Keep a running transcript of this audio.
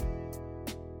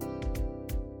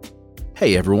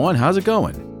Hey everyone, how's it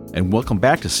going? And welcome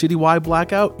back to Citywide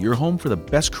Blackout, your home for the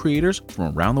best creators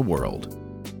from around the world.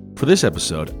 For this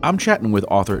episode, I'm chatting with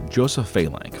author Joseph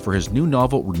Falank for his new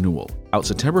novel Renewal, out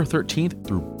September 13th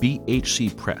through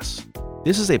BHC Press.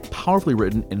 This is a powerfully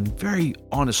written and very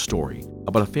honest story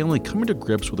about a family coming to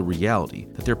grips with the reality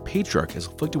that their patriarch is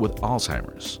afflicted with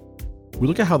Alzheimer's. We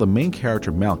look at how the main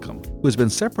character, Malcolm, who has been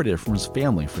separated from his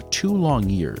family for 2 long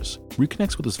years,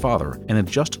 reconnects with his father and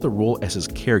adjusts to the role as his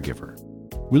caregiver.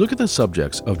 We look at the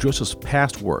subjects of Joseph's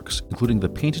past works, including The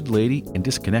Painted Lady and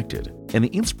Disconnected, and the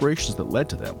inspirations that led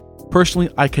to them. Personally,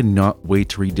 I cannot wait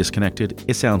to read Disconnected.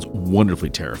 It sounds wonderfully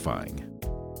terrifying.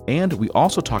 And we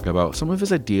also talk about some of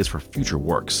his ideas for future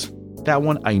works. That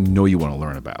one I know you want to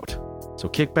learn about. So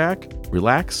kick back,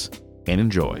 relax, and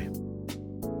enjoy.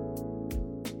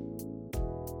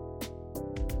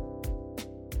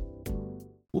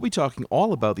 We'll be talking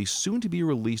all about the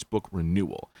soon-to-be-released book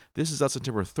Renewal. This is out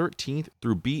September 13th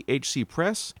through BHC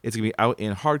Press. It's going to be out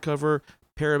in hardcover,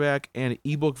 paperback, and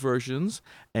ebook versions.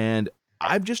 And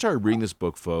I've just started reading this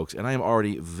book, folks, and I am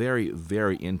already very,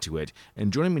 very into it.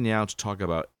 And joining me now to talk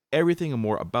about everything and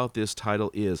more about this title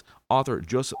is author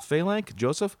Joseph Falank.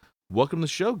 Joseph, welcome to the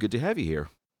show. Good to have you here.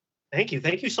 Thank you.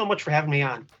 Thank you so much for having me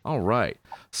on. All right.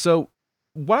 So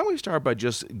why don't we start by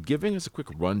just giving us a quick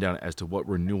rundown as to what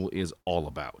Renewal is all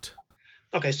about?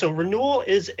 Okay, so Renewal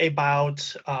is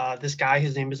about this guy.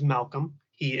 His name is Malcolm.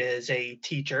 He is a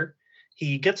teacher.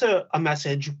 He gets a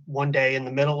message one day in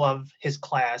the middle of his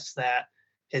class that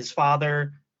his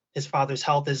father's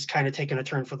health is kind of taking a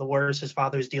turn for the worse. His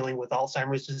father is dealing with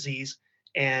Alzheimer's disease,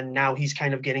 and now he's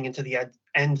kind of getting into the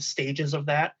end stages of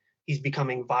that. He's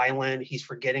becoming violent. He's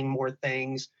forgetting more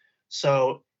things.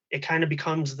 So it kind of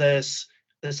becomes this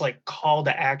like call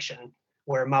to action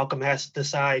where Malcolm has to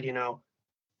decide,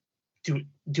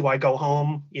 do I go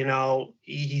home?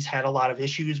 He's had a lot of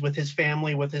issues with his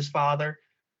family, with his father.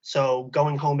 So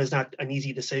going home is not an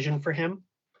easy decision for him.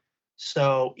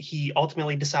 So he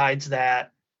ultimately decides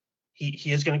that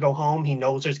he is going to go home. He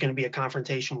knows there's going to be a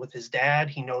confrontation with his dad.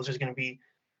 He knows there's going to be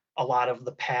a lot of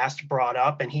the past brought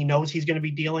up, and he knows he's going to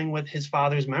be dealing with his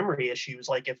father's memory issues.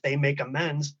 Like, if they make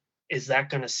amends, is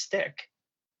that going to stick?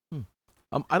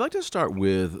 I'd like to start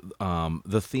with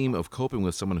the theme of coping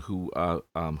with someone who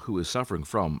is suffering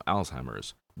from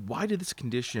Alzheimer's. Why did this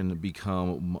condition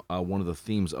become one of the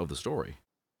themes of the story?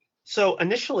 So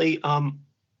initially,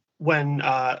 when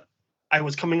I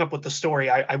was coming up with the story,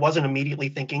 I wasn't immediately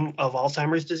thinking of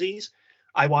Alzheimer's disease.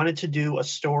 I wanted to do a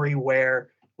story where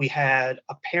we had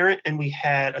a parent and we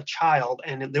had a child,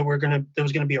 and there was going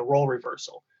to be a role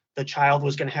reversal. The child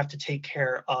was going to have to take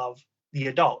care of the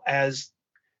adult, as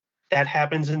that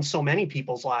happens in so many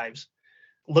people's lives.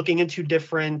 Looking into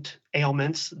different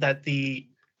ailments that the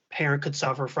parent could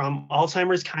suffer from,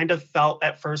 Alzheimer's kind of felt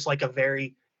at first like a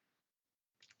very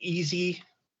easy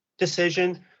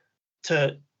decision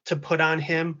to put on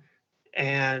him,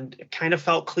 and it kind of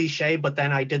felt cliche. But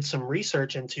then I did some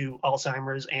research into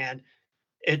Alzheimer's, and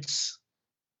it's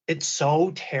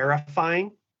so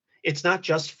terrifying. It's not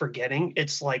just forgetting,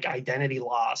 it's like identity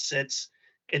loss. It's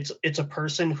a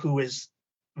person who is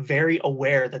very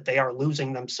aware that they are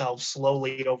losing themselves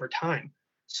slowly over time.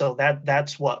 So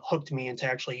that's what hooked me into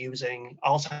actually using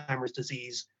Alzheimer's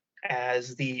disease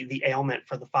as the ailment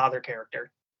for the father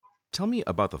character. Tell me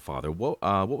about the father. What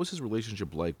was his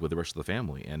relationship like with the rest of the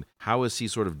family, and how is he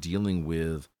sort of dealing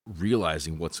with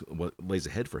realizing what lays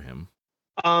ahead for him?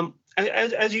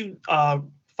 As you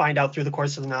find out through the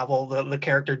course of the novel, the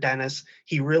character Dennis,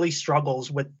 he really struggles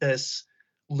with this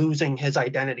losing his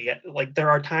identity. Like, there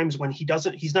are times when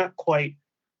he's not quite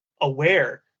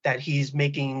aware that he's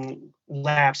making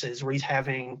lapses, where he's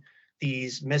having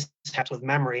these mishaps with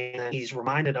memory, and he's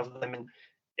reminded of them. And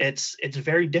it's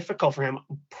very difficult for him.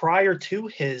 Prior to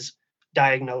his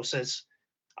diagnosis,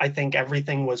 I think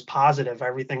everything was positive.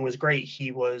 Everything was great.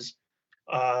 He was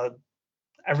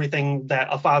everything that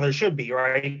a father should be,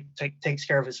 right? Takes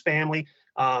care of his family.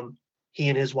 He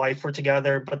and his wife were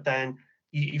together, but then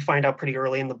you find out pretty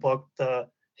early in the book,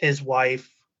 his wife,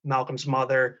 Malcolm's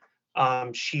mother,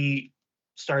 she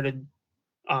started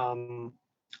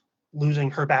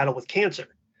losing her battle with cancer.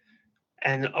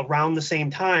 And around the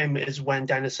same time is when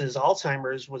Dennis's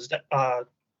Alzheimer's was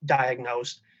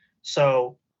diagnosed.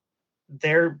 So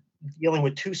they're dealing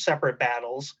with 2 separate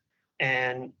battles,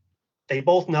 and they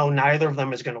both know neither of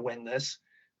them is going to win this.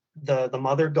 The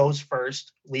mother goes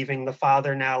first, leaving the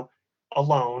father now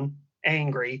alone,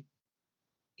 angry.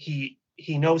 He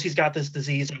knows he's got this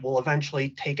disease and will eventually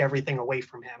take everything away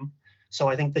from him. So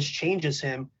I think this changes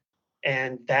him,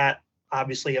 and that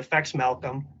obviously affects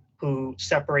Malcolm, who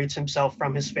separates himself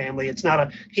from his family. It's not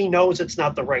a he knows it's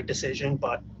not the right decision,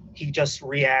 but he just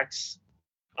reacts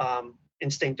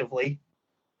instinctively.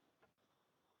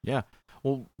 Yeah.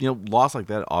 Well, loss like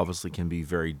that obviously can be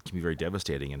very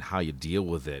devastating, and how you deal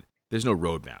with it. There's no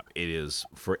roadmap. It is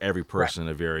for every Right. person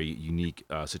a very unique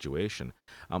situation.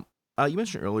 Um, you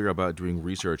mentioned earlier about doing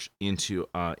research into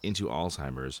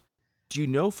Alzheimer's. Do you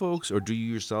know folks, or do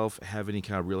you yourself have any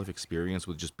kind of real life experience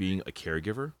with just being a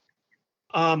caregiver?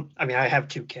 I mean, I have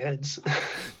two kids.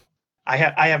 I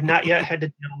have not yet had to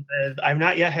deal with I've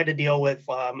not yet had to deal with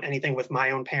anything with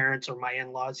my own parents or my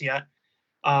in-laws yet.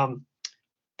 Um,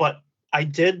 but I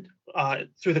did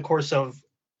through the course of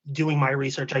doing my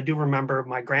research, I do remember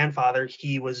my grandfather,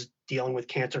 he was dealing with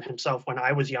cancer himself when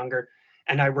I was younger.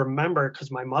 And I remember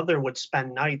because my mother would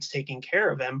spend nights taking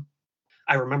care of him.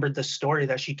 I remembered the story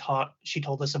that she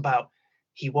told us about.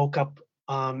 He woke up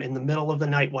in the middle of the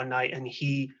night one night and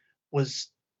he was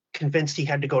convinced he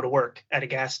had to go to work at a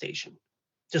gas station.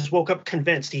 Just woke up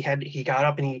convinced he got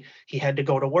up and he had to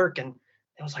go to work. And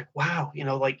it was like, wow,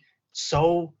 like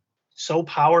so so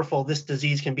powerful this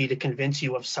disease can be to convince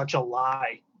you of such a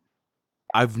lie.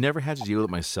 I've never had to deal with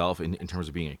it myself in terms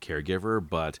of being a caregiver,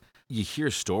 but you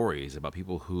hear stories about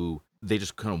people who they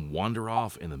just kind of wander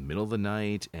off in the middle of the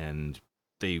night, and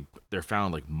they're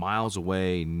found like miles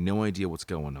away, no idea what's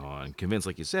going on, convinced,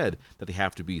 like you said, that they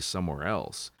have to be somewhere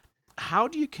else. How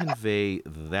do you convey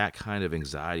that kind of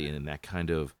anxiety and that kind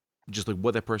of just like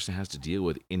what that person has to deal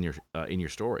with in your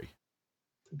story?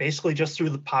 Basically just through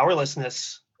the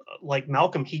powerlessness. Like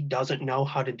Malcolm, he doesn't know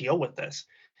how to deal with this.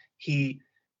 He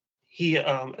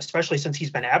especially since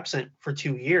he's been absent for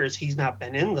 2 years, he's not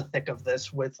been in the thick of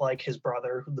this with like his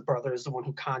brother. The brother is the one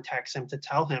who contacts him to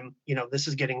tell him, this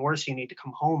is getting worse, you need to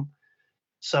come home.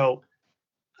 So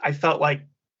I felt like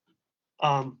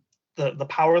um the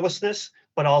powerlessness,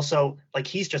 but also like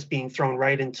he's just being thrown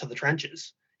right into the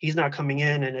trenches. He's not coming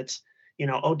in and it's,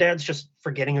 oh, dad's just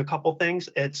forgetting a couple things.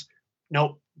 It's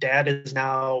nope, dad is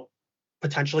now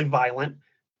potentially violent.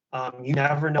 You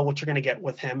never know what you're going to get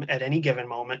with him at any given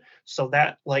moment. So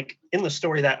that, like in the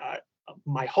story,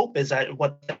 my hope is that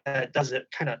what that does, it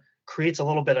kind of creates a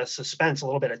little bit of suspense, a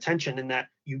little bit of tension, in that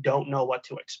you don't know what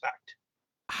to expect.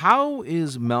 How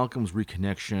is Malcolm's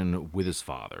reconnection with his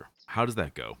father? How does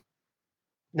that go?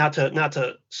 Not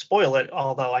to spoil it,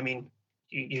 although I mean,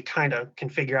 you kind of can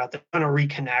figure out they're going to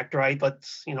reconnect, right?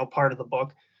 That's part of the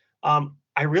book.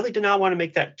 I really did not want to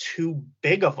make that too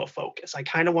big of a focus. I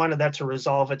kind of wanted that to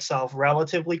resolve itself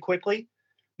relatively quickly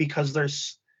because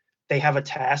they have a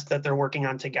task that they're working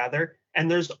on together,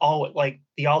 and there's all like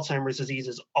the Alzheimer's disease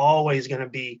is always going to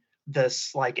be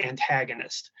this like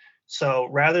antagonist. So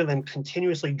rather than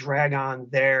continuously drag on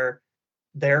their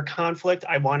conflict,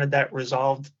 I wanted that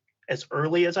resolved as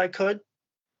early as I could,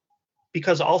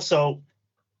 because also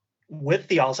with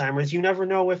the Alzheimer's, you never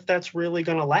know if that's really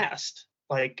going to last.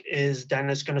 Like, is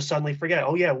Dennis going to suddenly forget?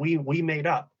 Oh yeah, we made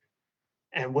up,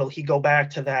 and will he go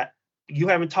back to that? You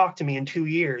haven't talked to me in 2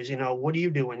 years. What are you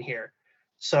doing here?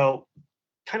 So,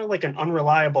 kind of like an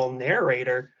unreliable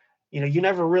narrator. You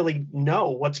never really know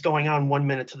what's going on one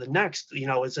minute to the next.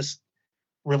 Is this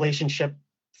relationship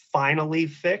finally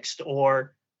fixed,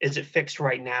 or is it fixed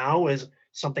right now? Is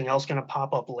something else going to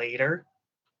pop up later?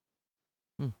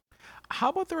 Hmm. How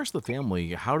about the rest of the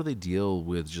family? How do they deal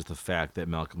with just the fact that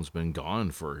Malcolm's been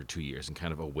gone for 2 years and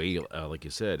kind of away, like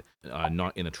you said,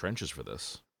 not in the trenches for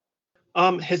this?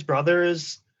 His brother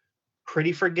is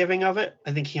pretty forgiving of it.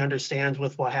 I think he understands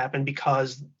with what happened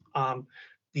because um,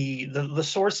 the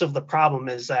source of the problem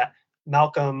is that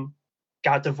Malcolm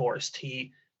got divorced.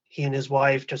 He and his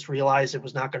wife just realized it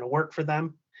was not going to work for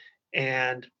them,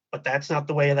 and but that's not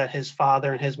the way that his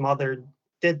father and his mother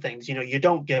did things. You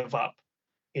don't give up.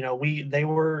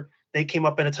 They came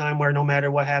up at a time where no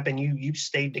matter what happened, you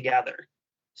stayed together.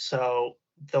 So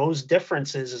those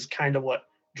differences is kind of what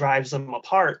drives them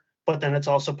apart. But then it's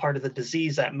also part of the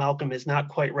disease that Malcolm is not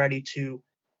quite ready to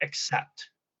accept.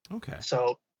 Okay.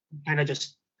 So kind of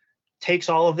just takes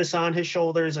all of this on his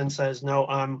shoulders and says, "No,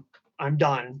 I'm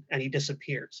done," and he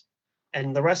disappears.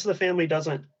 And the rest of the family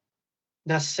doesn't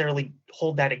necessarily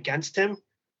hold that against him.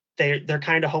 They're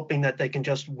kind of hoping that they can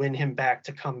just win him back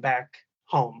to come back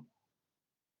home.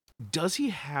 Does he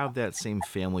have that same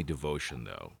family devotion,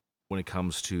 though, when it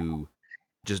comes to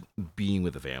just being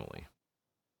with the family?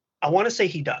 I want to say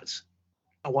he does.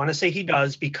 I want to say he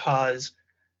does because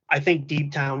I think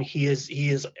deep down he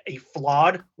is a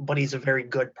flawed, but he's a very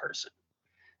good person.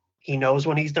 He knows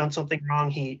when he's done something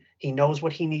wrong. He knows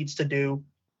what he needs to do.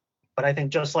 But I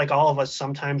think just like all of us,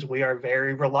 sometimes we are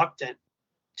very reluctant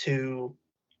to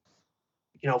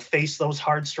face those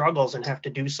hard struggles and have to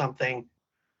do something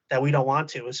that we don't want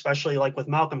to, especially like with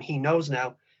Malcolm. He knows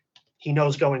now. He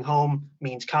knows going home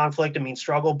means conflict, it means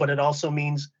struggle, but it also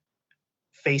means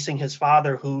facing his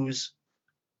father, whose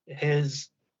his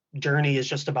journey is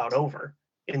just about over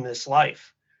in this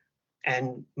life.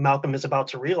 And Malcolm is about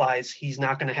to realize he's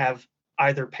not going to have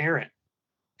either parent.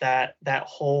 That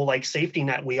whole like safety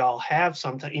net we all have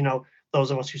sometimes, those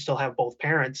of us who still have both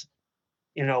parents,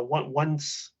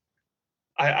 once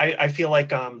I feel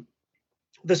like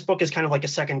this book is kind of like a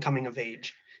second coming of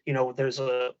age. There's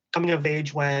a coming of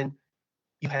age when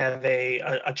you have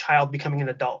a child becoming an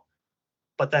adult.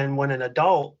 But then when an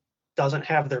adult doesn't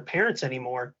have their parents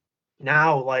anymore,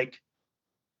 now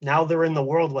they're in the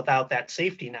world without that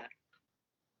safety net.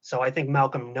 So I think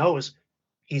Malcolm knows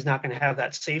he's not going to have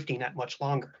that safety net much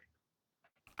longer.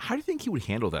 How do you think he would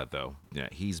handle that, though? Yeah,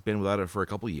 he's been without it for a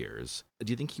couple years.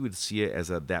 Do you think he would see it as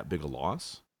that big a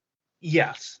loss?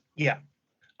 Yes. Yeah.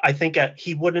 I think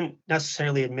he wouldn't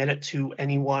necessarily admit it to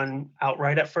anyone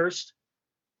outright at first,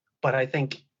 but I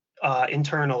think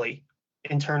internally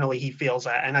he feels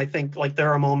that. And I think like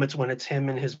there are moments when it's him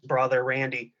and his brother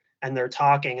Randy and they're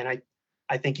talking, and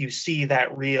I think you see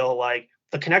that real like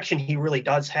the connection he really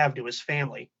does have to his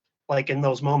family, like in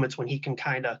those moments when he can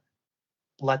kind of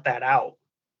let that out.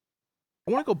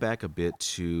 I want to go back a bit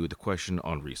to the question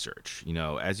on research.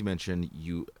 As you mentioned,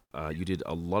 you did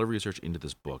a lot of research into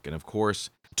this book, and of course,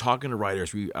 talking to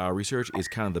writers, research is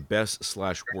kind of the best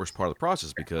slash worst part of the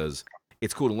process because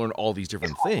it's cool to learn all these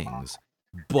different things,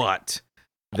 but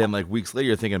then like weeks later,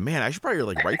 you're thinking, man, I should probably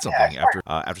like write something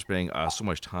after spending so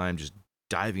much time just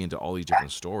diving into all these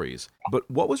different stories. But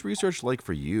what was research like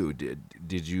for you?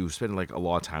 Did you spend like a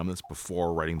lot of time on this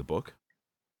before writing the book?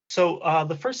 So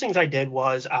the first things I did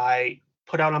was I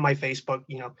put out on my Facebook,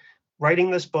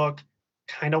 writing this book,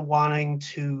 kind of wanting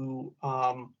to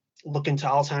look into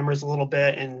Alzheimer's a little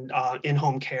bit and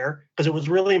in-home care, because it was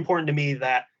really important to me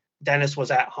that Dennis was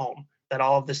at home, that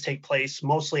all of this take place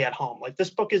mostly at home. Like this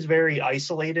book is very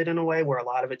isolated in a way where a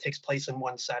lot of it takes place in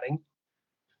one setting.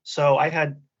 So I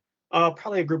had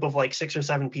probably a group of like 6 or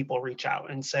 7 people reach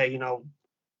out and say,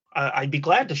 I'd be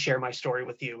glad to share my story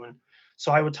with you. And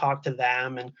so I would talk to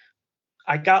them, and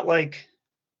I got like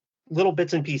little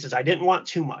bits and pieces. I didn't want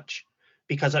too much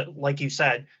because, like you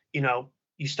said,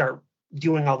 you start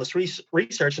doing all this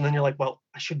research and then you're like, well,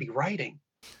 I should be writing.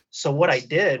 So what I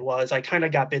did was I kind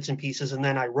of got bits and pieces, and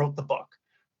then I wrote the book.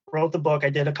 I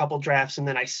did a couple drafts, and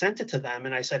then I sent it to them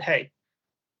and I said, hey,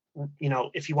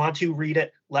 if you want to read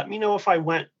it, let me know if I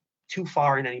went too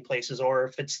far in any places or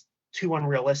if it's too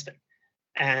unrealistic.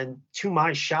 And to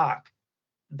my shock,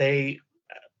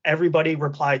 everybody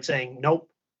replied saying, nope,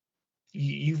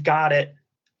 you've got it.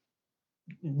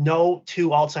 No two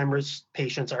Alzheimer's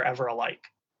patients are ever alike.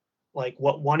 Like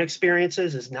what one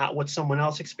experiences is not what someone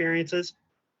else experiences.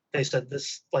 They said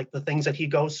this, like the things that he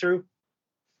goes through,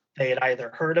 they had either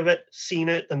heard of it, seen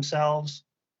it themselves.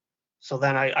 So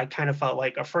then I kind of felt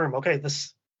like affirm, okay,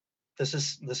 this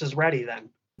is ready then.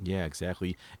 Yeah,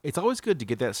 exactly. It's always good to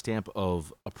get that stamp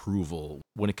of approval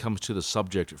when it comes to the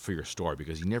subject for your story,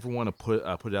 because you never want to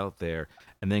put it out there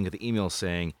and then get the email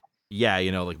saying, yeah,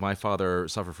 like my father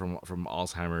suffered from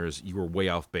Alzheimer's. You were way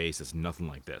off base. It's nothing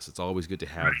like this. It's always good to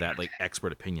have that like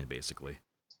expert opinion, basically.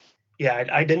 Yeah,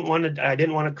 I didn't want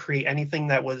to create anything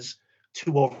that was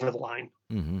too over the line.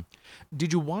 Mm-hmm.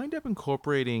 Did you wind up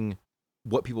incorporating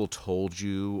what people told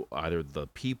you, either the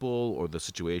people or the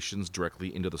situations,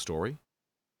 directly into the story?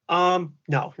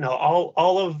 No.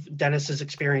 All of Dennis's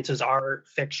experiences are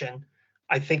fiction.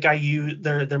 I think I used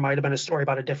there might have been a story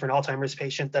about a different Alzheimer's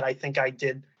patient that I think I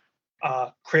did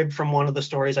crib from one of the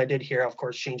stories I did here, of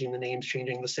course, changing the names,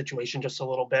 changing the situation just a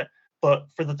little bit. But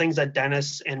for the things that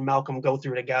Dennis and Malcolm go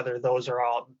through together, that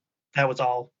was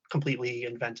all completely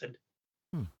invented.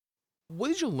 Hmm. What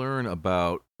did you learn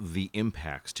about the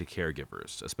impacts to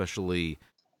caregivers, especially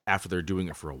after they're doing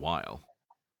it for a while?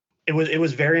 It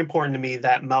was very important to me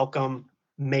that Malcolm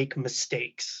make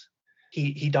mistakes.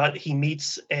 He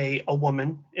meets a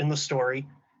woman in the story,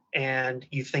 and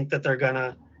you think that they're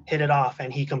gonna hit it off,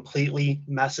 and he completely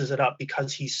messes it up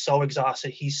because he's so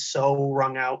exhausted, he's so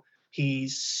wrung out,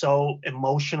 he's so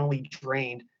emotionally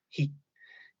drained.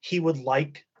 He would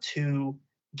like to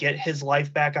get his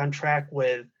life back on track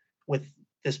with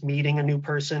this meeting a new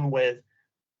person, with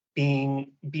being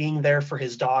there for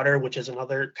his daughter, which is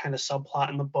another kind of subplot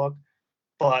in the book.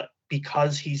 But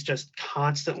because he's just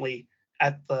constantly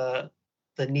at the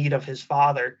need of his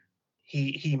father,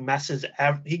 he messes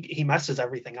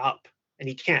everything up, and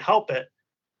he can't help it.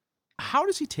 How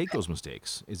does he take those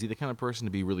mistakes? Is he the kind of person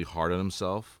to be really hard on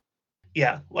himself?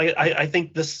 Yeah, like I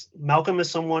think this Malcolm is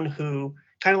someone who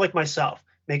kind of like myself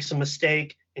makes a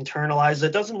mistake. internalizes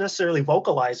it, doesn't necessarily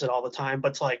vocalize it all the time, but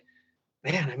it's like,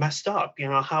 man, I messed up.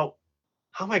 How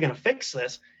am I going to fix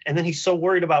this? And then he's so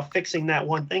worried about fixing that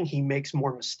one thing, he makes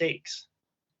more mistakes.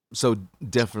 So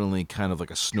definitely kind of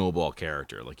like a snowball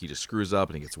character. Like he just screws up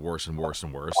and it gets worse and worse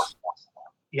and worse.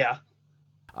 Yeah.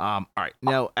 All right.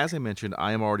 Now, as I mentioned,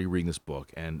 I am already reading this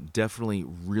book and definitely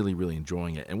really, really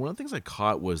enjoying it. And one of the things I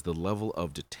caught was the level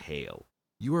of detail.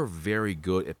 You are very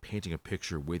good at painting a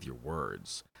picture with your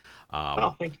words. Oh,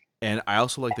 Um, thank you. and I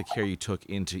also like the care you took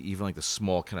into even like the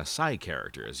small kind of side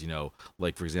characters.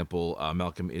 Like for example,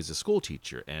 Malcolm is a school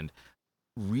teacher, and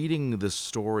reading this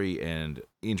story and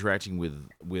interacting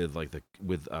with like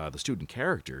the student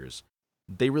characters,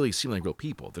 they really seem like real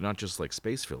people. They're not just like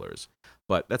space fillers.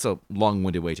 But that's a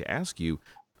long-winded way to ask you,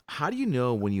 how do you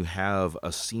know when you have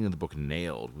a scene in the book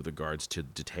nailed with regards to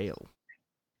detail?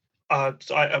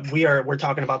 We're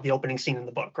talking about the opening scene in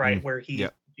the book, right, Mm, where yeah. he's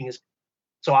teaching his.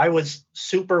 So I was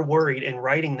super worried in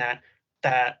writing that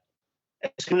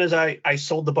as soon as I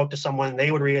sold the book to someone,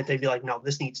 they would read it, they'd be like, no,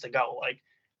 this needs to go. Like,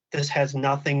 this has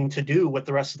nothing to do with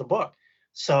the rest of the book.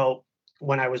 So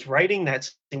when I was writing that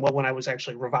scene, well, when I was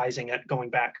actually revising it, going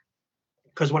back,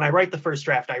 because when I write the first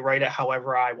draft, I write it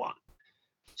however I want.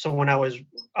 So when I was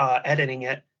editing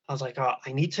it, I was like, oh,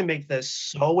 I need to make this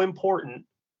so important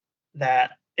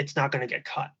that it's not going to get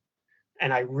cut.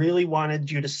 And I really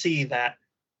wanted you to see that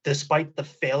despite the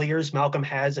failures Malcolm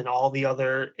has in all the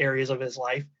other areas of his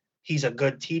life, he's a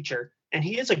good teacher and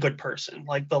he is a good person.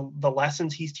 Like the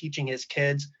lessons he's teaching his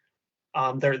kids,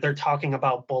 they're talking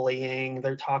about bullying,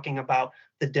 they're talking about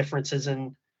the differences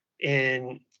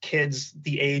in kids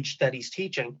the age that he's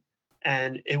teaching.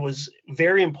 And it was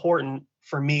very important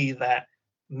for me that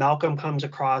Malcolm comes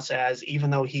across as, even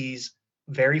though he's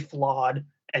very flawed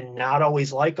and not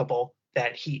always likable,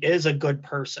 that he is a good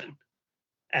person,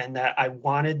 and that I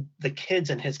wanted the kids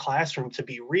in his classroom to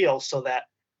be real so that,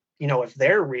 if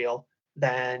they're real,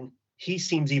 then he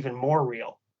seems even more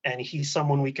real. And he's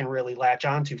someone we can really latch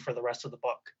onto for the rest of the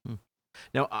book. Hmm.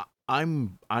 Now,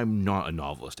 I'm not a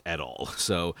novelist at all,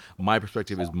 so my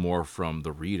perspective is more from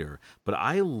the reader. But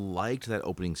I liked that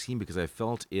opening scene because I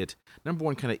felt it, number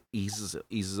one, kind of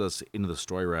eases us into the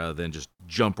story rather than just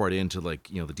jump right into like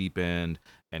the deep end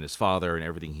and his father and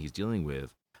everything he's dealing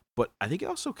with. But I think it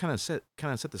also kind of set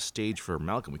the stage for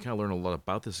Malcolm. We kind of learn a lot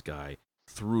about this guy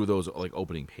through those like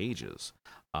opening pages.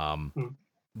 Um, Mm.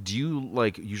 do you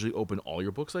like usually open all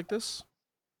your books like this?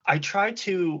 I try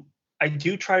to I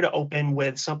do try to open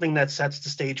with something that sets the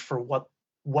stage for what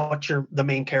the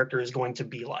main character is going to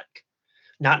be like.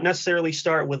 Not necessarily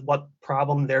start with what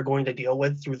problem they're going to deal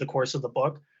with through the course of the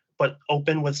book, but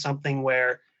open with something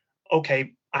where,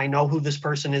 okay, I know who this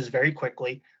person is very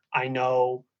quickly. I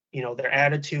know, their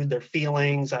attitude, their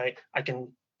feelings. I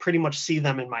can pretty much see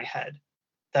them in my head.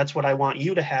 That's what I want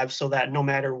you to have, so that no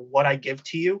matter what I give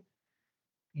to you,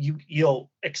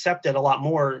 you'll accept it a lot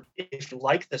more if you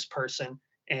like this person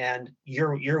and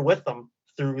you're with them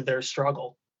through their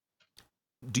struggle.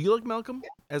 Do you like Malcolm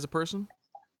as a person?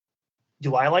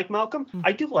 Do I like Malcolm? Hmm.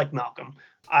 I do like Malcolm.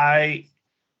 I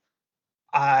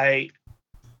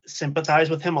sympathize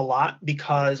with him a lot,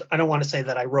 because I don't want to say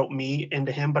that I wrote me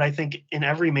into him, but I think in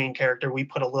every main character we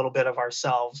put a little bit of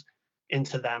ourselves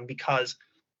into them, because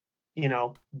you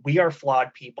know we are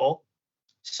flawed people.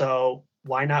 So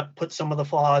why not put some of the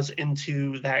flaws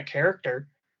into that character,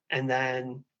 and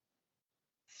then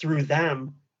through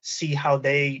them see how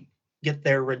they get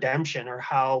their redemption, or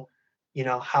how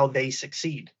they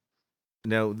succeed.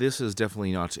 Now, this is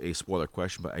definitely not a spoiler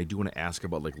question, but I do want to ask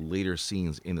about like later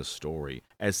scenes in the story.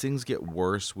 As things get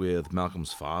worse with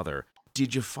Malcolm's father,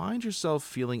 did you find yourself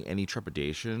feeling any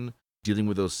trepidation dealing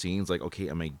with those scenes? Like, okay,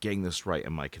 am I getting this right?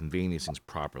 Am I conveying these things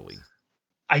properly?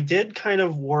 I did kind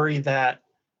of worry that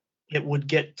it would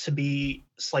get to be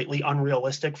slightly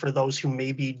unrealistic for those who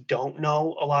maybe don't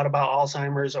know a lot about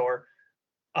Alzheimer's, or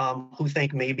who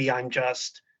think maybe I'm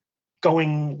just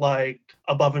going like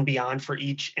above and beyond for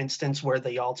each instance where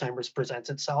the Alzheimer's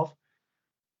presents itself.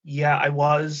 Yeah, I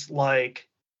was like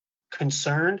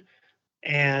concerned,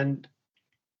 and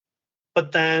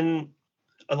but then,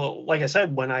 like I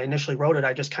said, when I initially wrote it,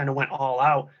 I just kind of went all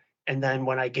out. And then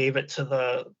when I gave it to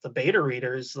the beta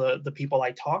readers, the people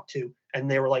I talked to, and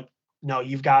they were like, "No,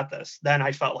 you've got this." Then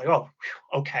I felt like, "Oh,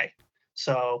 whew, okay."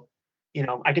 So,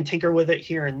 I can tinker with it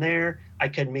here and there. I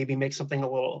could maybe make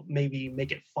something maybe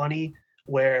make it funny,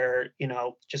 where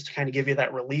just to kind of give you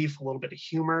that relief, a little bit of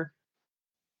humor,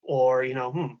 or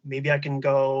maybe I can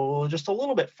go just a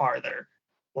little bit farther.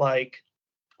 Like,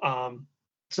 um,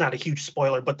 it's not a huge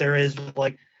spoiler, but there is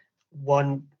like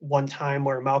one time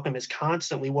where Malcolm is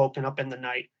constantly woken up in the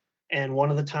night, and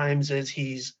one of the times is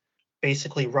he's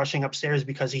basically rushing upstairs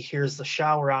because he hears the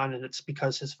shower on, and it's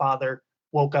because his father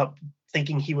woke up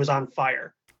thinking he was on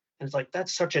fire. And it's like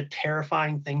that's such a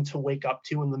terrifying thing to wake up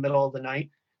to in the middle of the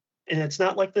night. And it's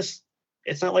not like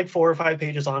 4 or 5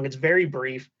 pages long. It's very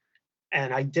brief.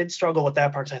 And I did struggle with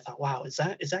that part because I thought, wow, is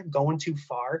that going too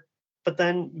far? But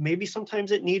then maybe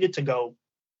sometimes it needed to go,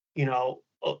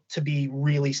 to be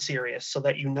really serious so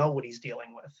that you know what he's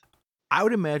dealing with. I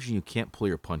would imagine you can't pull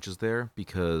your punches there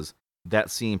because that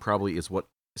scene probably is what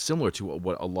similar to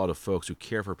what a lot of folks who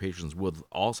care for patients with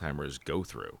Alzheimer's go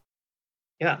through.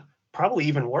 Yeah, probably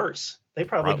even worse. They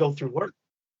probably Prob- go through work.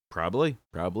 Probably,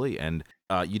 and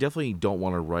you definitely don't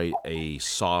want to write a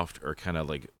soft or kind of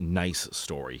like nice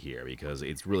story here because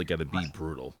it's really got to be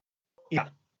brutal. Yeah.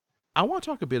 I want to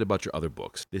talk a bit about your other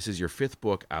books. This is your 5th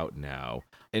book out now,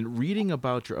 and reading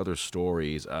about your other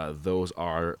stories, those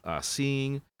are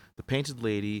Seeing, The Painted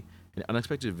Lady, An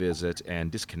Unexpected Visit,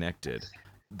 and Disconnected.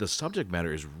 The subject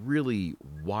matter is really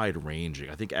wide ranging.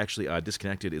 I think actually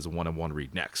Disconnected is the one I want to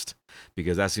read next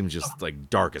because that seems just like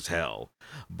dark as hell.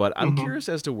 But I'm hmm curious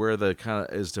as to where the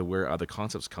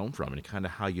concepts come from and kind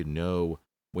of how you know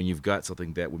when you've got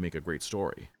something that would make a great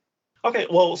story. Okay,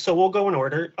 well, so we'll go in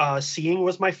order. Seeing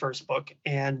was my first book,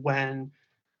 and when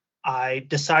I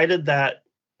decided that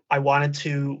I wanted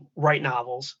to write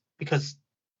novels, because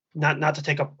not to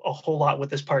take up a whole lot with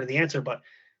this part of the answer, but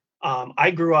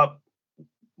I grew up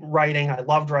writing. I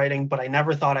loved writing, but I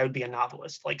never thought I would be a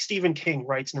novelist. Like Stephen King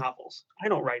writes novels. I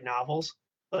don't write novels.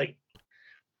 Like,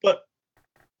 but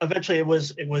eventually it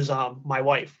was my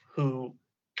wife who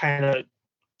kind of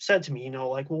said to me,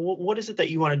 like, well, what is it that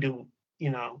you want to do, you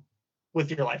know, with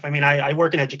your life? I mean, I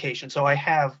work in education, so I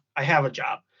have a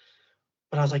job,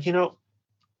 but I was like,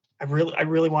 I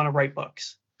really want to write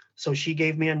books. So she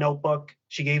gave me a notebook,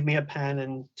 she gave me a pen,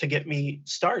 and to get me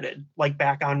started, like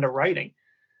back onto writing.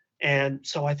 And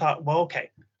so I thought, well,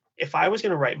 okay, if I was going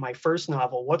to write my first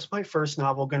novel, what's my first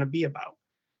novel going to be about?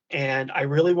 And I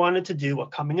really wanted to do a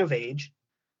coming of age.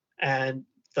 And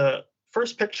the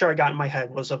first picture I got in my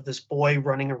head was of this boy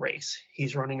running a race.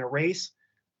 He's running a race,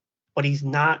 but he's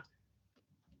not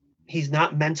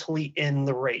mentally in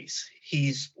the race.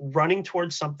 He's running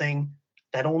towards something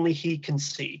that only he can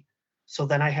see. So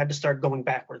then I had to start going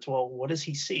backwards. Well, what does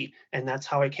he see? And that's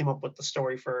how I came up with the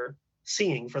story for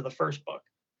Seeing for the first book.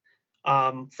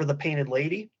 For The Painted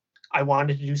Lady, I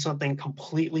wanted to do something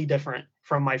completely different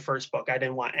from my first book. I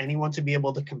didn't want anyone to be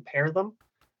able to compare them.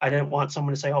 I didn't want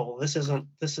someone to say, "Oh, well, this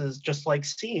is just like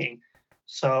Seeing."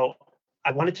 So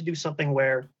I wanted to do something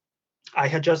where I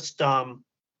had just um,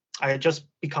 I had just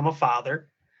become a father,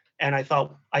 and I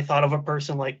thought of a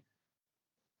person like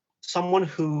someone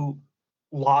who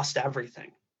lost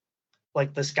everything.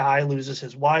 Like this guy loses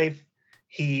his wife.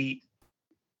 He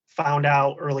found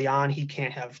out early on he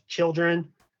can't have children.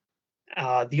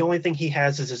 The only thing he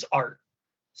has is his art.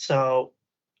 So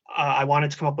I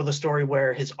wanted to come up with a story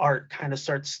where his art kind of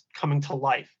starts coming to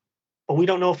life, but we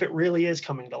don't know if it really is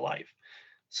coming to life.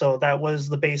 So that was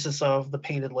the basis of The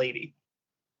Painted Lady.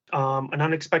 An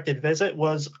Unexpected Visit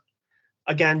was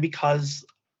again because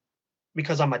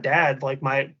I'm a dad. Like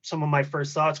some of my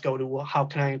first thoughts go to, well, how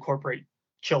can I incorporate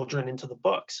children into the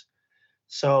books?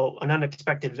 So An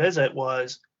Unexpected Visit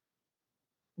was,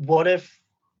 what if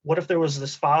there was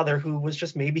this father who was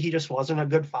just, maybe he just wasn't a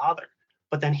good father,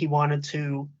 but then he wanted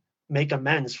to make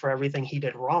amends for everything he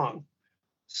did wrong.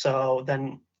 So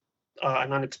then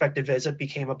An Unexpected Visit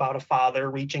became about a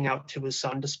father reaching out to his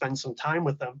son to spend some time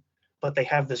with them, but they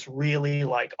have this really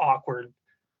like awkward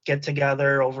get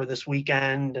together over this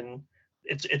weekend, and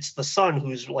it's the son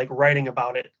who's like writing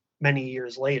about it many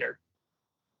years later.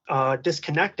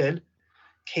 Disconnected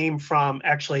came from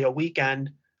actually a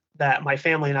weekend that my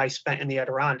family and I spent in the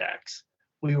Adirondacks.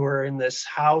 We were in this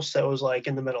house that was like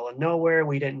in the middle of nowhere.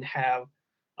 We didn't have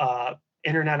uh,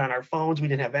 internet on our phones. We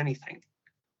didn't have anything,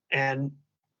 and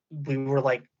we were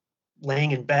like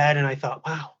laying in bed. And I thought,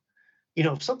 wow,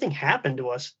 if something happened to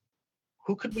us,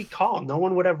 who could we call? No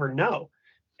one would ever know.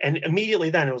 And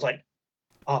immediately then it was like,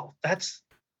 oh, that's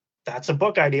a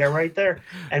book idea right there.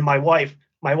 And my wife,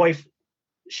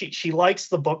 she likes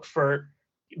the book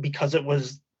because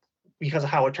because of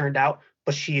how it turned out,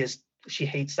 but she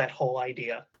hates that whole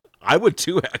idea. I would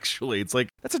too, actually. It's like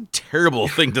that's a terrible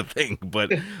thing to think,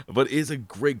 but it's a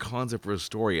great concept for a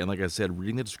story. And like I said,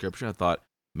 reading the description, I thought,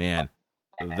 man,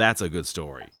 that's a good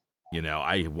story.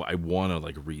 I want to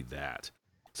like read that.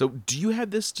 So, do you have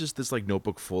this like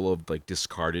notebook full of like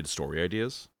discarded story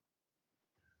ideas?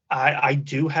 I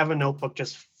do have a notebook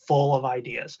just full of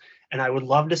ideas, and I would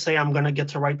love to say I'm going to get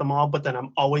to write them all, but then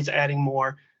I'm always adding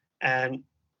more. And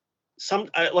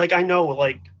like I know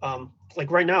like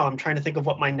right now I'm trying to think of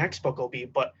what my next book will be,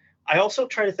 but I also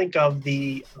try to think of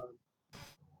the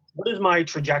what is my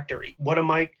trajectory? What have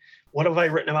I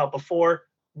written about before?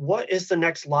 What is the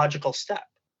next logical step?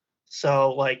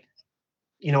 So like,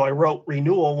 I wrote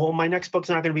Renewal. Well, my next book's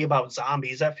not going to be about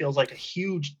zombies. That feels like a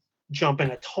huge jump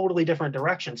in a totally different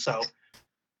direction. So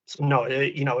no,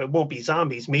 it won't be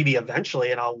zombies. Maybe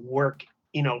eventually, and I'll work,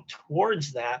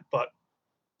 towards that. But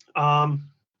um,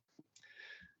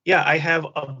 yeah, I have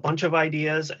a bunch of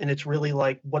ideas, and it's really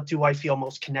like, what do I feel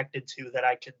most connected to that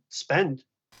I could spend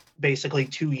basically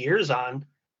 2 years on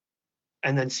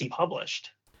and then see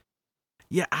published.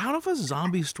 Yeah, I don't know if a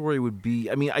zombie story would be.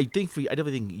 I mean, I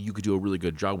definitely think you could do a really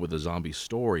good job with a zombie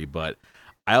story, but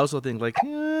I also think like,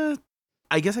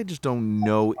 I guess I just don't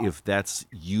know if that's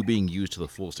you being used to the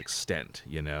fullest extent,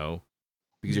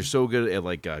 because you're so good at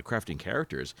like crafting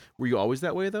characters. Were you always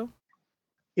that way though?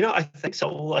 I think so.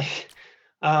 Like,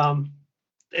 um,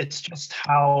 it's just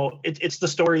how it's the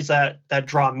stories that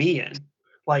draw me in.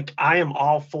 Like, I am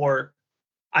all for.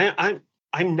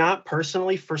 I'm not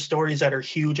personally for stories that are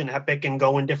huge and epic and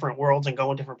go in different worlds and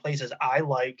go in different places. I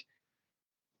like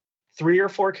 3 or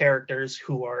 4 characters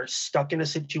who are stuck in a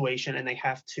situation and they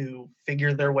have to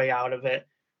figure their way out of it.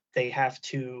 They have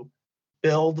to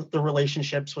build the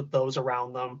relationships with those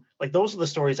around them. Like, those are the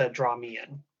stories that draw me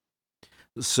in.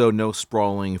 So no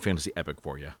sprawling fantasy epic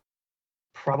for you.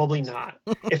 Probably not.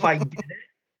 If I did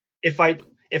it,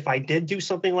 if I did do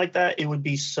something like that, it would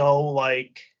be so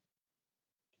like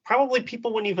probably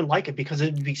people wouldn't even like it because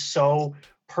it'd be so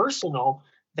personal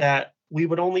that we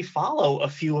would only follow a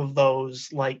few of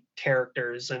those like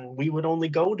characters and we would only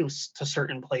go to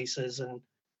certain places. And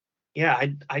yeah,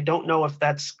 I don't know if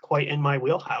that's quite in my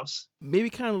wheelhouse. Maybe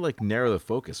kind of like narrow the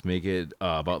focus, make it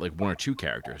about like one or two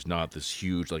characters, not this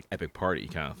huge like epic party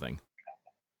kind of thing.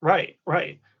 Right.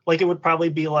 Like, it would probably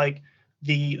be like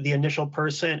the initial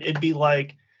person. It'd be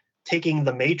like taking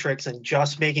the Matrix and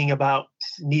just making about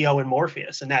Neo and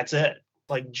Morpheus, and that's it.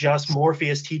 Like, just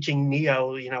Morpheus teaching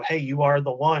Neo, hey, you are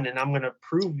the one, and I'm gonna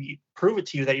prove it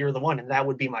to you that you're the one, and that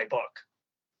would be my book.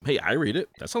 Hey, I read it.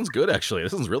 That sounds good actually. That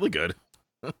sounds really good.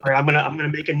 All right, I'm gonna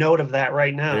make a note of that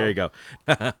right There you now.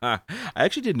 go. I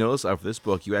actually did notice for this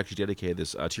book, you actually dedicated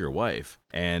this to your wife,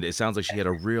 and it sounds like she had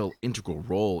a real integral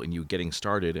role in you getting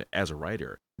started as a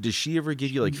writer. Did she ever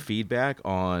give you like feedback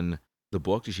on the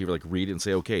book? Did she ever like read it and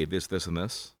say, okay, this, and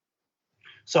this?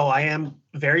 So I am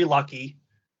very lucky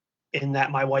in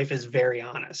that my wife is very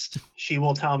honest. She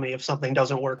will tell me if something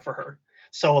doesn't work for her.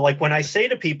 So like when I say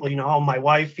to people, oh, my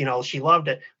wife, she loved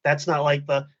it. That's not like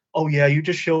oh yeah, you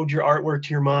just showed your artwork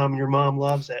to your mom and your mom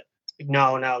loves it.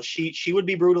 No, she would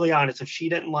be brutally honest if she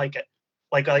didn't like it.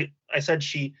 Like I said,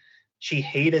 she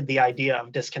hated the idea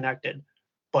of Disconnected,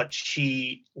 but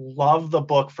she loved the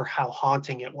book for how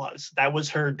haunting it was. That was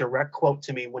her direct quote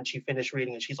to me when she finished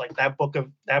reading it. She's like, that book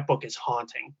is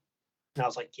haunting. And I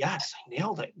was like, yes, I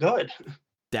nailed it. Good.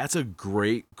 That's a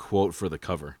great quote for the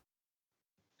cover.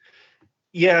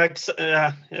 Yeah,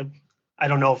 I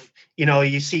don't know if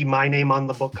you see my name on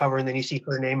the book cover and then you see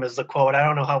her name as the quote. I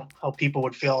don't know how people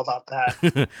would feel about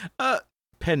that.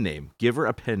 Pen name. Give her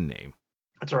a pen name.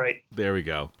 That's right. There we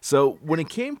go. So when it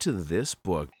came to this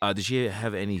book, did she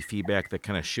have any feedback that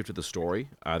kind of shifted the story,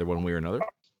 either one way or another?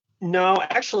 No,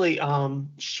 actually,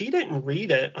 she didn't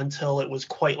read it until it was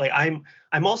quite late.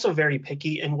 I'm also very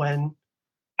picky in when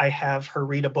I have her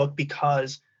read a book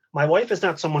because my wife is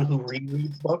not someone who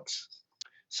rereads books.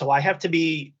 So I have to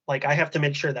be like, I have to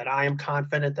make sure that I am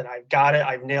confident that I've got it,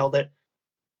 I've nailed it,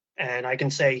 and I can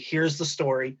say, here's the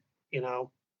story,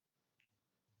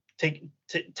 take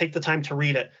the time to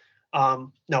read it.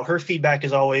 No, her feedback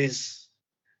is always,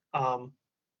 I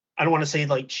don't want to say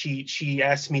like she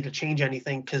asked me to change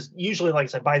anything because usually, like I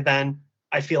said, by then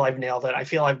I feel I've nailed it. I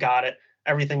feel I've got it.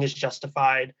 Everything is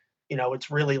justified. It's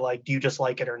really like, do you just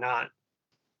like it or not?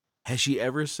 Has she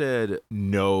ever said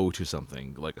no to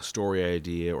something, like a story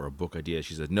idea or a book idea?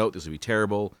 She said, no, this would be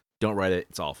terrible. Don't write it.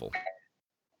 It's awful.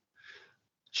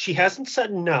 She hasn't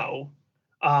said no,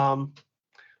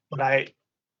 but I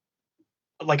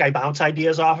bounce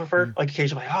ideas off of her. Like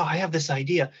occasionally, oh, I have this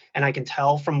idea, and I can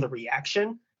tell from the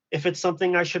reaction if it's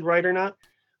something I should write or not.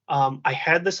 I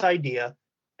had this idea,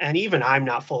 and even I'm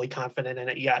not fully confident in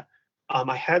it yet.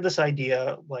 I had this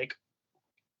idea like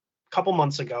a couple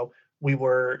months ago. We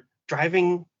were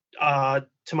driving to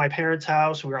my parents'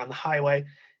 house. We were on the highway,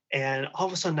 and all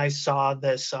of a sudden I saw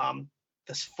this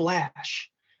flash,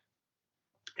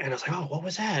 and I was like, "Oh, what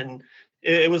was that?" And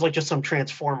it was like just some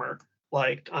transformer,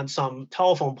 like on some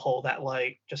telephone pole that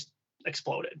like just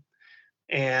exploded,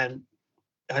 and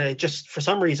it just for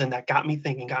some reason that got me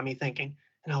thinking.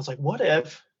 And I was like, what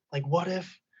if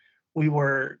we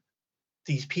were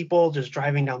these people just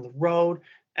driving down the road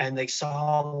and they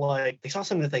saw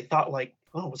something that they thought like,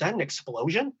 oh, was that an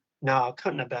explosion? No, it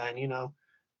couldn't have been,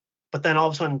 But then all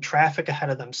of a sudden traffic ahead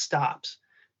of them stops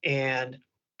and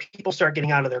people start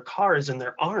getting out of their cars and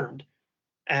they're armed.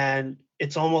 And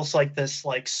it's almost like this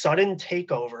like sudden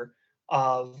takeover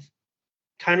of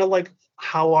kind of like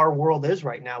how our world is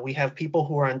right now. We have people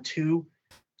who are on two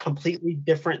completely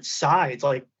different sides,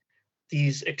 like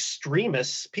these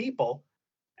extremists people.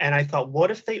 And I thought,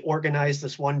 what if they organize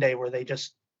this one day where they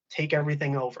just take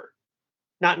everything over?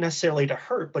 Not necessarily to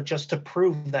hurt, but just to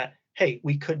prove that, hey,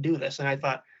 we could do this. And I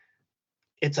thought,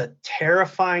 it's a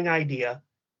terrifying idea,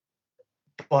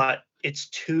 but it's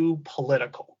too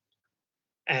political.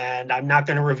 And I'm not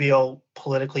going to reveal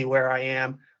politically where I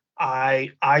am. I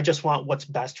just want what's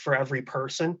best for every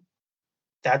person.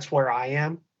 That's where I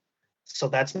am. So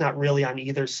that's not really on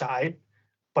either side.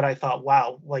 But I thought,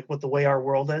 wow, like with the way our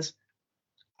world is,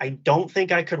 I don't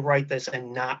think I could write this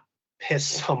and not piss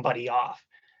somebody off.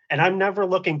 And I'm never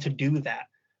looking to do that.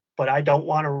 But I don't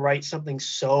want to write something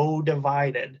so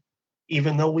divided,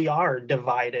 even though we are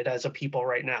divided as a people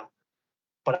right now.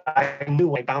 But I knew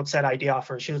when I bounced that idea off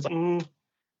her, she was like,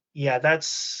 yeah,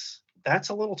 that's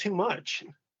a little too much.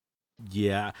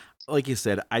 Yeah, like you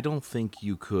said, I don't think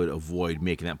you could avoid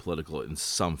making that political in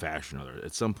some fashion or other.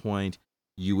 At some point,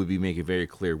 you would be making very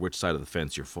clear which side of the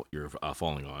fence you're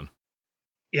falling on.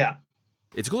 Yeah.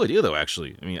 It's a cool idea, though.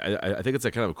 Actually, I mean, I think it's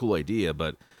a kind of a cool idea,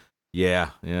 but yeah,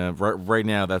 right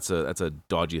now that's a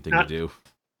dodgy thing to do.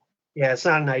 Yeah, it's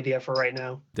not an idea for right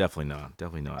now.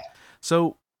 Definitely not.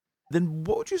 So, then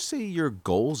what would you say your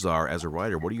goals are as a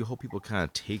writer? What do you hope people kind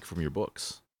of take from your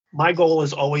books? My goal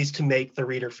is always to make the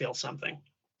reader feel something.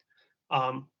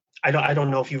 I don't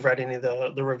know if you've read any of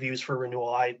the reviews for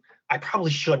Renewal. I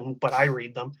probably shouldn't, but I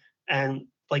read them, and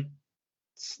like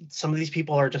some of these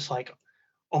people are just like,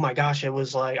 oh my gosh, it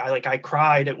was like I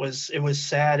cried. It was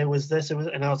sad. It was this. It was,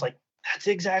 and I was like, that's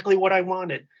exactly what I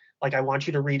wanted. Like I want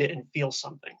you to read it and feel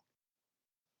something.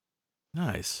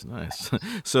 Nice.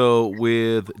 So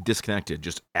with Disconnected,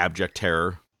 just abject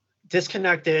terror.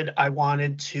 Disconnected, I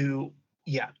wanted to,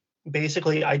 yeah,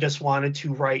 basically, I just wanted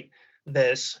to write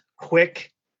this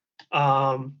quick.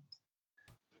 Um,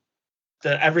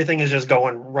 everything is just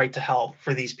going right to hell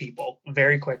for these people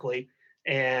very quickly,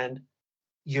 and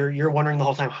you're wondering the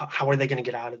whole time, how are they going to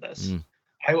get out of this?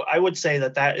 I would say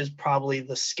that is probably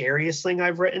the scariest thing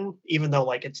I've written, even though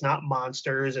like it's not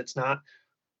monsters, it's not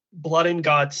blood and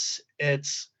guts,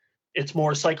 it's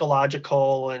more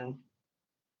psychological, and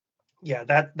yeah,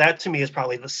 that to me is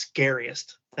probably the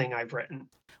scariest thing I've written.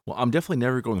 Well, I'm definitely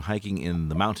never going hiking in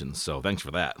the mountains, so thanks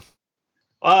for that.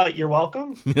 You're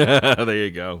welcome. There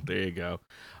you go.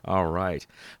 All right.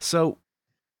 So,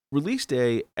 release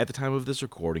day at the time of this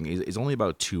recording is only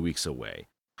about 2 weeks away.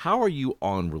 How are you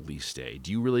on release day?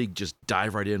 Do you really just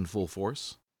dive right in full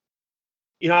force?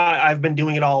 I've been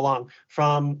doing it all along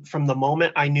from the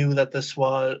moment I knew that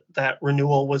that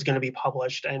Renewal was going to be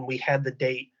published and we had the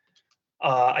date.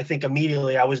 I think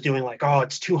immediately I was doing like, oh,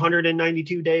 it's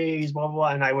 292 days, blah, blah, blah.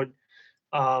 And I would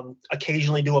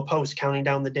occasionally do a post counting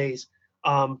down the days.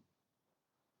 I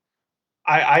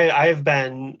have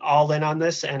been all in on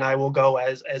this, and I will go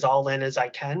as all in as I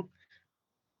can.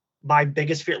 My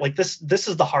biggest fear, like this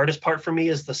is the hardest part for me,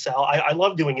 is the sell. I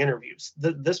love doing interviews.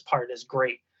 This part is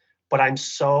great, but I'm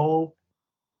so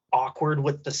awkward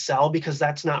with the sell because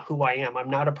that's not who I am. I'm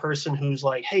not a person who's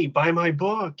like, hey, buy my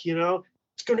book,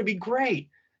 it's going to be great.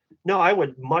 No, I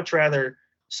would much rather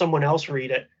someone else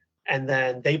read it and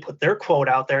then they put their quote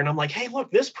out there and I'm like, hey, look,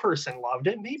 this person loved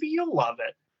it. Maybe you'll love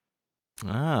it.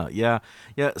 Yeah.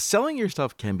 Selling your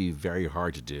stuff can be very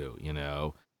hard to do,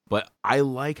 but I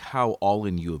like how all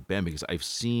in you have been because I've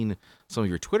seen some of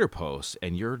your Twitter posts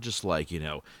and you're just like,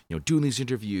 doing these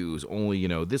interviews, only,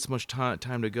 this much time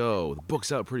to go. The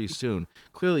book's out pretty soon.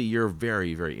 Clearly, you're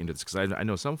very, very into this because I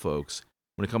know some folks,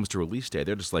 when it comes to release day,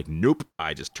 they're just like, nope,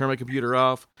 I just turn my computer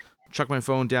off, chuck my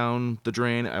phone down the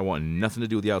drain. I want nothing to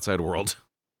do with the outside world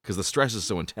because the stress is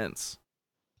so intense.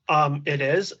 It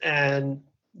is. And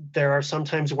there are some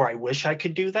times where I wish I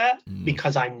could do that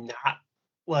because I'm not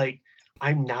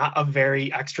a very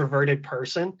extroverted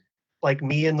person. Like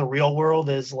me in the real world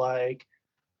is like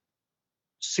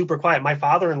super quiet. My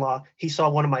father-in-law, he saw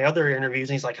one of my other interviews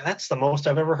and he's like, that's the most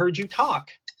I've ever heard you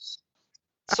talk.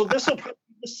 So this will probably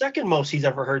be the second most he's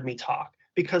ever heard me talk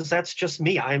because that's just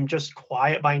me. I'm just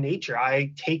quiet by nature.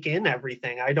 I take in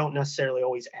everything. I don't necessarily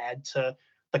always add to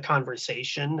the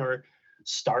conversation or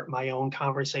start my own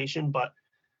conversation, but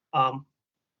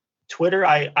Twitter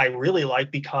I really like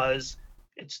because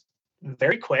it's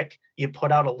very quick. You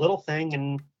put out a little thing,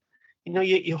 and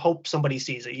you hope somebody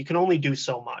sees it. You can only do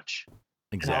so much.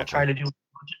 Exactly.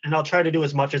 And I'll try to do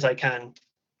as much as I can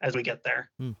as we get there.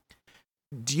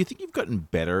 Do you think you've gotten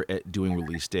better at doing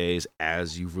release days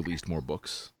as you've released more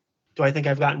books? Do I think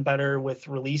I've gotten better with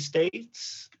release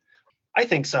dates? I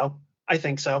think so. I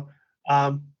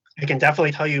can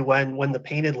definitely tell you when the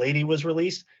Painted Lady was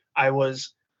released,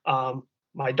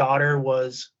 my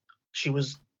daughter she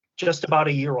was just about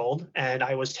a year old, and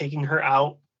I was taking her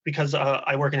out because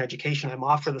I work in education. I'm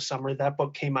off for the summer. That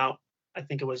book came out, I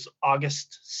think it was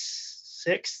August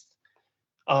 6th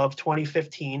of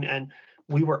 2015, and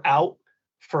we were out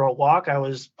for a walk. I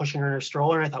was pushing her in her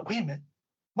stroller, and I thought, wait a minute,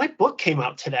 my book came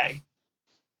out today.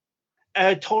 And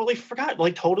I totally forgot,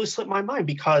 totally slipped my mind,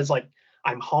 because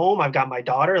I'm home, I've got my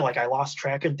daughter, I lost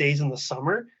track of days in the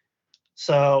summer.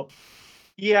 So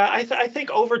yeah, I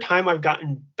think over time I've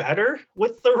gotten better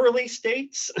with the release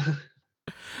dates.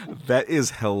 That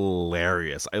is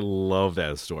hilarious. I love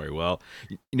that story. Well,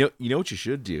 you know what you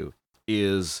should do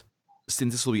is,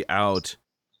 since this will be out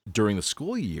during the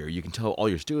school year, you can tell all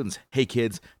your students, hey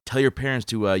kids, tell your parents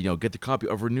to get the copy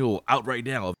of Renewal out right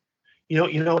now.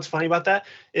 You know what's funny about that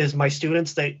is my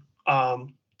students, they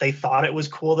thought it was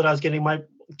cool that I was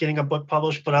getting a book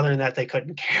published, but other than that, they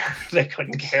couldn't care. They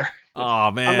couldn't care.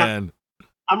 Oh man,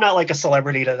 I'm not like a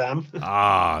celebrity to them.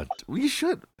 We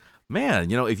should. Man,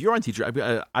 if you're on Teacher,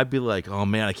 I'd be like, oh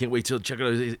man, I can't wait till check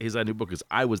out his new book, because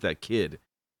I was that kid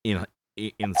in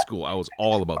school. I was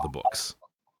all about the books.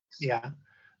 Yeah.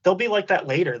 They'll be like that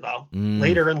later, though.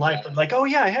 Later in life, like, oh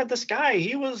yeah, I had this guy.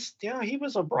 He was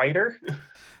a writer.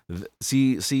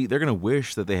 See, they're gonna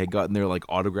wish that they had gotten their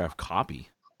autographed copy.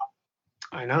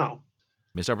 I know.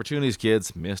 Missed opportunities,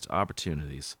 kids. Missed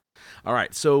opportunities. All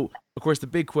right, so of course the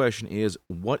big question is,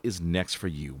 what is next for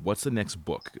you? What's the next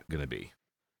book gonna be?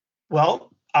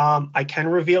 Well, I can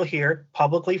reveal here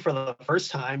publicly for the first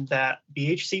time that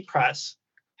BHC Press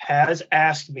has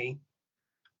asked me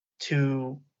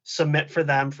to submit for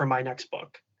them for my next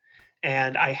book.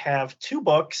 And I have 2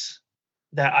 books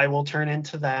that I will turn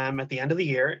into them at the end of the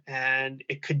year. And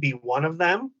it could be one of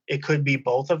them, it could be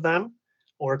both of them,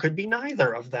 or it could be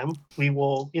neither of them.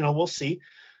 We'll see.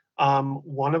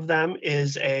 One of them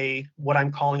is what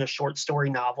I'm calling a short story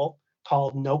novel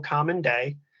called No Common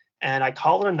Day. And I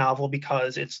call it a novel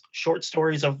because it's short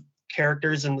stories of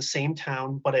characters in the same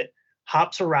town, but it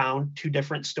hops around 2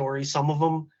 different stories. Some of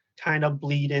them kind of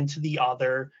bleed into the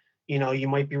other. You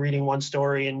might be reading one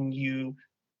story and you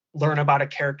learn about a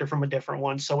character from a different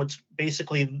one. So it's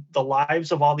basically the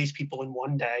lives of all these people in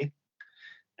one day.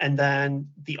 And then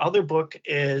the other book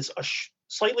is a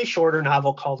slightly shorter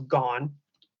novel called Gone.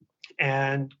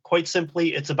 And quite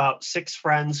simply, it's about 6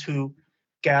 friends who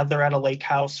gather at a lake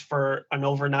house for an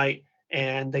overnight,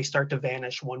 and they start to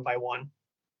vanish one by one.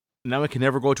 Now I can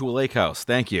never go to a lake house.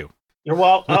 Thank you. You're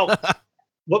welcome.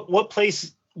 What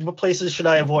places should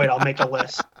I avoid? I'll make a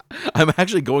list. I'm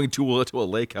actually going to a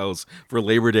lake house for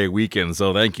Labor Day weekend,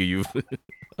 so thank you.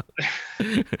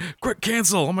 Quick,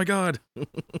 cancel! Oh my god.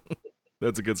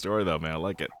 That's a good story, though, man.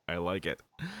 I like it.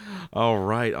 All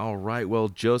right. Well,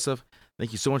 Joseph,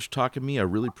 thank you so much for talking to me. I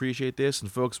really appreciate this.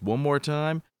 And folks, one more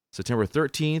time, September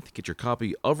 13th, get your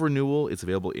copy of Renewal. It's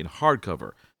available in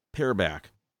hardcover,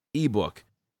 paperback, ebook.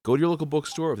 Go to your local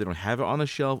bookstore. If they don't have it on the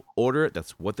shelf, order it.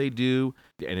 That's what they do.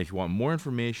 And if you want more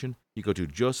information, you go to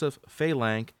Joseph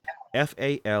Falank,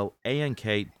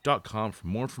 FALANK.com for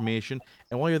more information.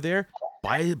 And while you're there,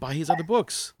 buy his other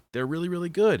books. They're really, really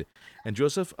good. And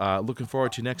Joseph, looking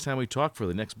forward to next time we talk for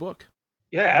the next book.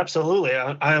 Yeah, absolutely.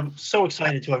 I am so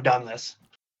excited to have done this.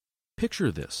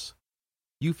 Picture this.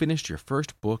 You finished your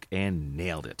first book and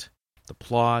nailed it. The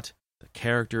plot, the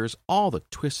characters, all the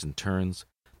twists and turns.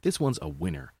 This one's a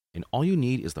winner, and all you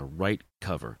need is the right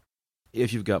cover.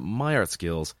 If you've got my art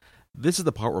skills, this is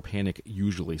the part where panic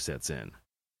usually sets in.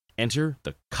 Enter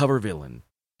the cover villain,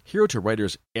 hero to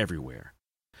writers everywhere.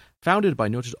 Founded by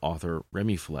noted author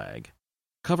Remy Flagg,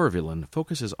 Cover Villain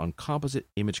focuses on composite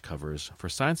image covers for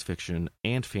science fiction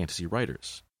and fantasy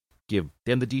writers. Give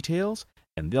them the details,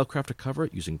 and they'll craft a cover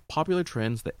using popular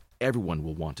trends that everyone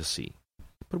will want to see.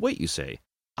 But wait, you say,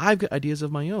 I've got ideas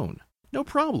of my own. No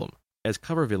problem, as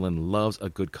Cover Villain loves a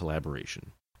good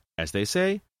collaboration. As they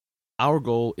say, our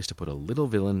goal is to put a little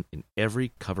villain in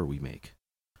every cover we make.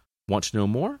 Want to know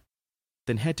more?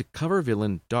 Then head to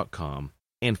covervillain.com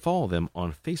and follow them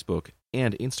on Facebook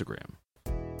and Instagram.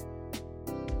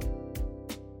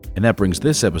 And that brings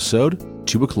this episode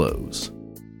to a close.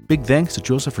 Big thanks to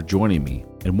Joseph for joining me.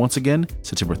 And once again,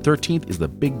 September 13th is the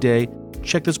big day.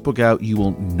 Check this book out. You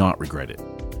will not regret it.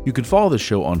 You can follow the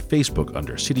show on Facebook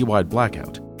under Citywide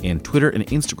Blackout and Twitter and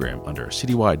Instagram under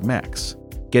Citywide Max.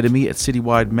 Get to me at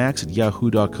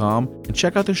citywidemax@yahoo.com and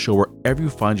check out the show wherever you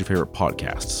find your favorite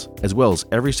podcasts, as well as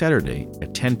every Saturday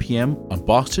at 10 p.m. on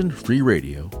Boston Free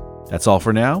Radio. That's all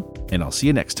for now, and I'll see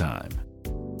you next time.